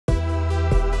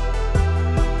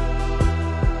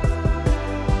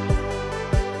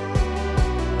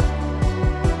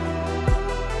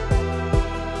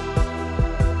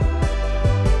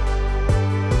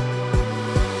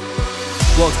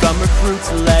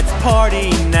recruits, let's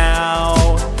party now.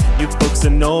 You folks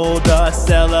know the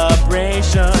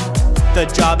celebration.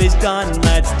 The job is done,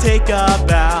 let's take a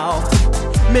bow.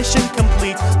 Mission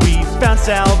complete, we found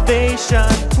salvation.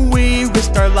 We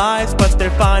risked our lives, but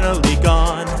they're finally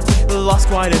gone. Lost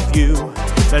quite a few,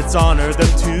 let's honor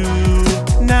them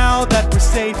too. Now that we're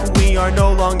safe, we are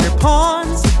no longer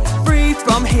pawns. Free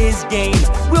from his game,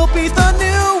 we'll be the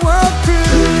new world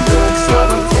crew.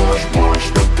 Sabotage, watch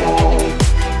the ball.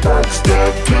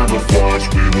 Backstab, camouflage,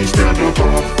 we will stand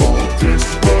above all.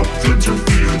 Disrupt,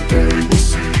 interfere, they will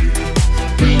see.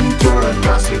 Endure and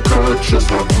massacre, just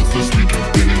how ruthless we can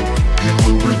be. You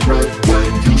will regret when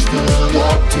you stood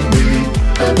up to me,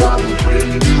 and I will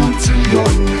bring you to your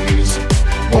knees.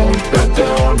 Won't back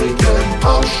down again,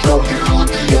 I'll show you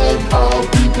the end. I'll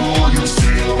be who you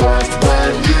see last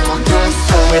when you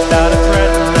descend. Without a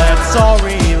threat, let's all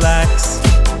relax.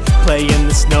 Play in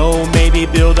the snow, maybe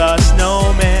build a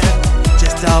snowman.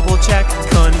 Just double check,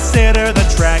 consider the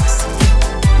tracks.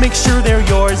 Make sure they're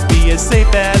yours, be as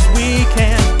safe as we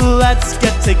can. Let's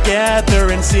get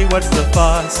together and see what's the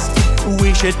fuss.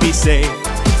 We should be safe,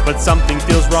 but something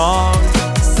feels wrong.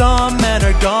 Some men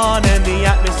are gone and the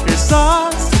atmosphere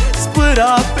sucks. Split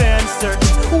up and search,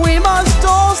 we must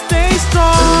all stay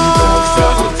strong.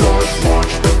 Sabotage,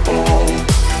 watch the ball.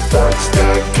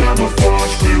 Backstab,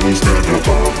 camouflage, we will stand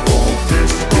above all.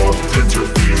 Disrupt,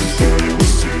 interfere, they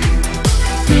will see.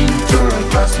 Endure and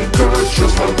massacre,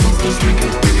 just how ruthless we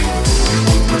can be. You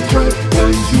will regret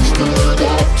when you stood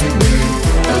up to me,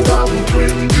 and I will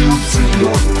bring you to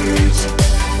your knees.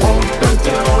 Won't back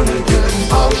down again,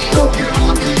 I'll show you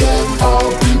the end.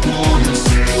 I'll be who you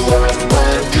see last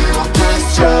when you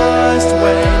descend. Just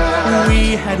when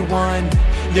we had won,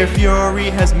 their fury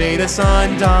has made us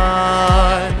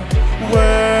undone.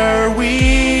 Were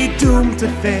we doomed to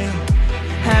fail?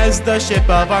 Has the ship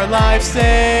of our lives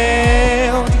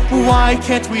sailed? Why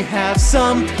can't we have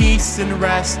some peace and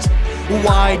rest?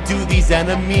 Why do these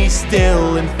enemies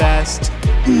still infest?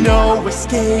 No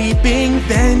escaping,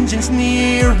 vengeance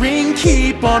nearing.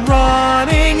 Keep on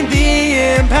running,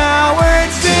 the empowered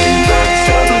sing.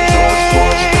 Sabotage,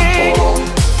 watch the ball.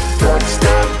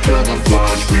 Backstab,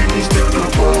 camouflage, we will stand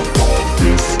above all.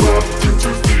 Disrupt,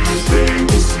 interfere, they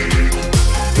will see.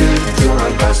 Endure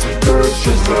and massacre,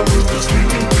 just how ruthless we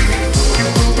can be. You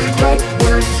will regret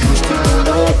when you stood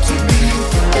up to me,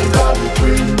 and I will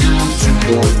bring you to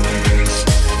your knees.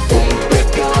 Won't back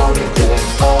down again,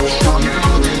 I'll show you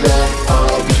the end.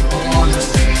 I'll be who you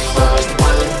see last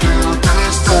when you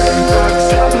descend.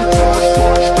 Sabotage,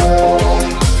 watch the ball.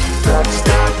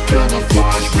 Backstab,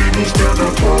 camouflage, we will stand above all.